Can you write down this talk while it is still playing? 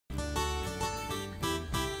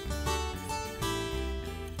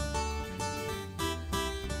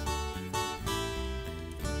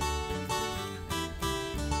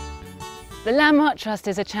The Landmark Trust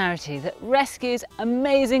is a charity that rescues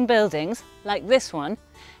amazing buildings, like this one,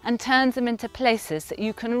 and turns them into places that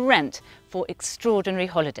you can rent for extraordinary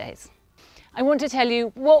holidays. I want to tell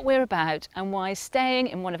you what we're about and why staying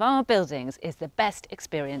in one of our buildings is the best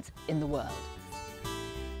experience in the world.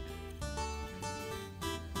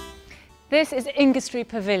 This is Ingestre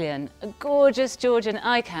Pavilion, a gorgeous Georgian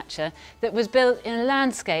eye-catcher that was built in a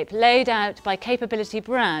landscape laid out by Capability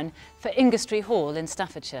Brown for Ingestre Hall in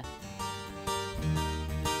Staffordshire.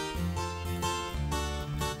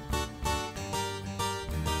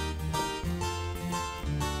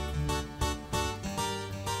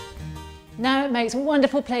 Now it makes a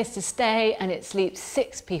wonderful place to stay and it sleeps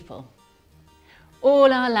 6 people.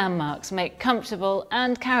 All our landmarks make comfortable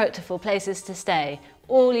and characterful places to stay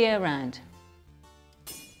all year round.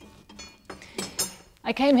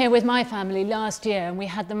 I came here with my family last year and we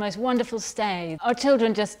had the most wonderful stay. Our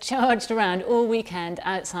children just charged around all weekend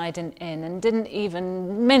outside and in and didn't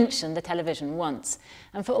even mention the television once.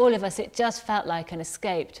 And for all of us it just felt like an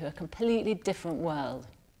escape to a completely different world.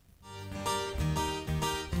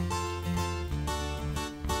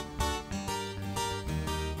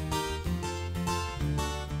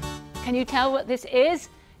 Can you tell what this is?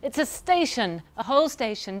 It's a station, a whole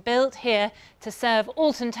station built here to serve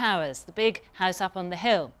Alton Towers, the big house up on the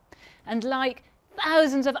hill. And like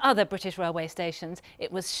thousands of other British railway stations,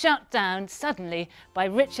 it was shut down suddenly by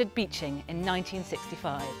Richard Beeching in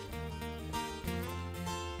 1965.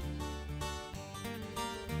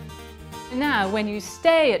 Now, when you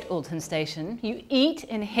stay at Alton Station, you eat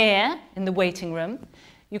in here, in the waiting room,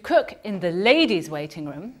 you cook in the ladies' waiting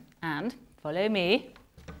room, and, follow me,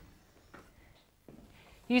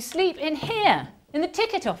 you sleep in here, in the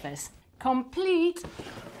ticket office, complete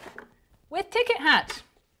with ticket hatch.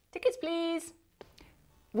 Tickets, please.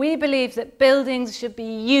 We believe that buildings should be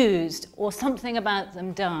used or something about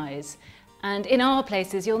them dies. And in our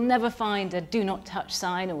places, you'll never find a do not touch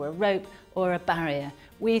sign or a rope or a barrier.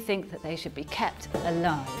 We think that they should be kept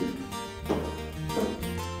alive.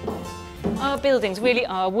 Our buildings really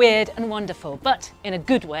are weird and wonderful, but in a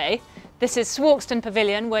good way. This is Swarkston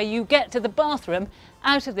Pavilion, where you get to the bathroom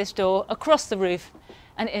out of this door, across the roof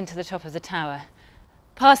and into the top of the tower,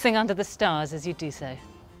 passing under the stars as you do so.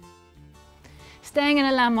 Staying in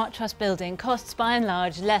a Landmark Trust building costs by and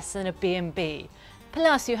large less than a B&B.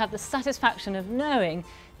 Plus you have the satisfaction of knowing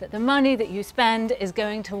that the money that you spend is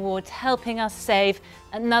going towards helping us save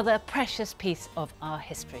another precious piece of our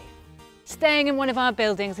history. Staying in one of our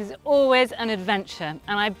buildings is always an adventure,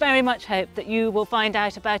 and I very much hope that you will find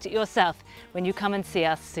out about it yourself when you come and see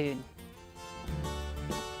us soon.